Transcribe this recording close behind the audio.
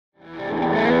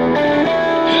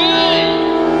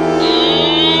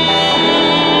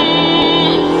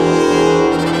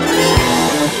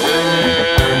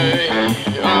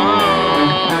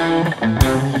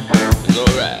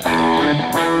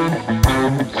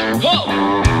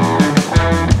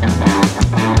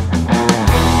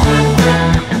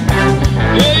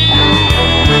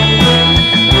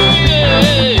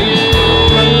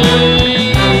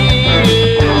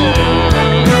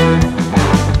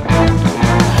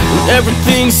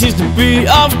Everything seems to be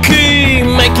off key,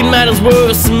 making matters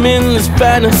worse. I'm in this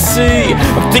fantasy.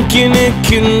 I'm thinking it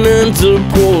can end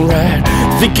up alright,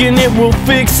 thinking it will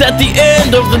fix at the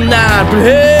end of the night. But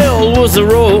hell, was I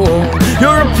wrong?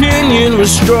 Your opinion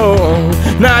was strong,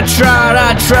 and I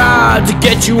tried to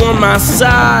get you on my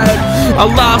side. I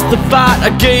lost the fight, I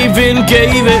gave in.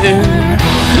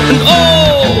 And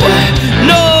oh,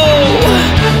 no,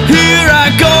 here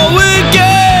I go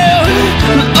again.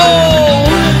 And oh,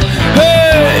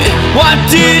 hey, what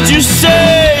did you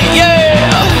say? Yeah.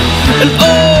 And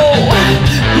oh,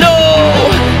 no,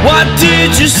 what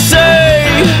did you say?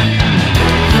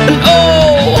 And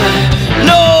oh,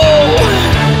 no,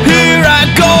 here I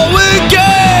go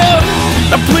again.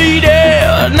 I pleaded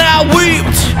and I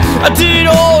wept, I did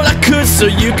all I could so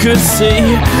you could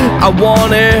see. I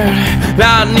wanted,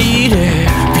 I needed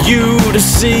for you to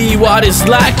see what it's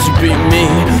like to be me.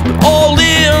 But all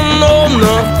in or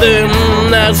nothing,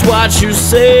 that's what you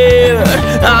said.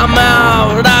 I'm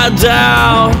out, I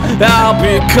doubt I'll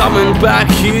be coming back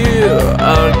here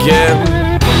again.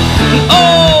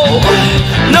 Oh,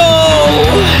 no,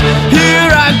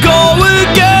 here I go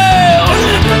again.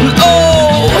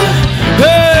 Oh,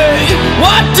 hey,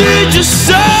 what did you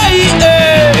say?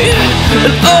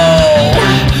 And oh,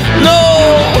 no,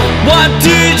 what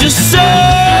did you say?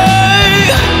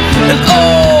 And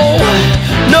oh,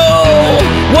 no,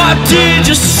 what did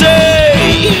you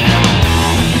say?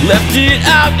 Left it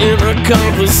out in a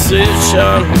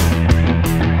conversation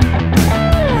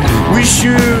we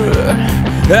should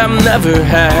have never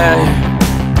had.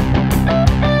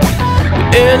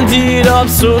 We ended up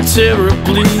so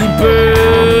terribly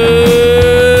bad.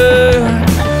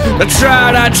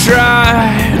 I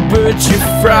tried, but you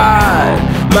fried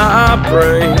my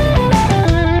brain.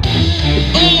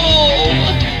 Oh,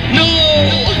 no,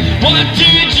 what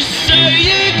did you say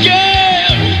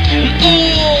again?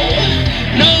 Oh,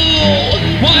 no,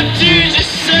 what did you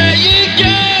say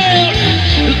again?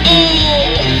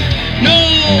 Oh, no,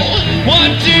 what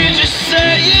did you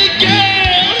say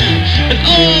again?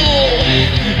 Oh,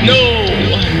 no,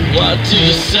 what did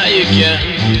you say again?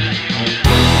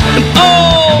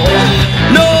 Oh,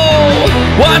 no,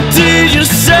 what did you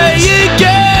say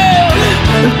again?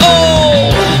 And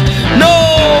oh, no,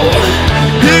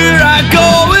 here I go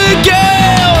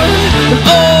again. And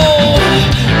oh,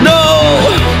 no,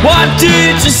 what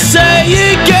did you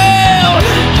say again?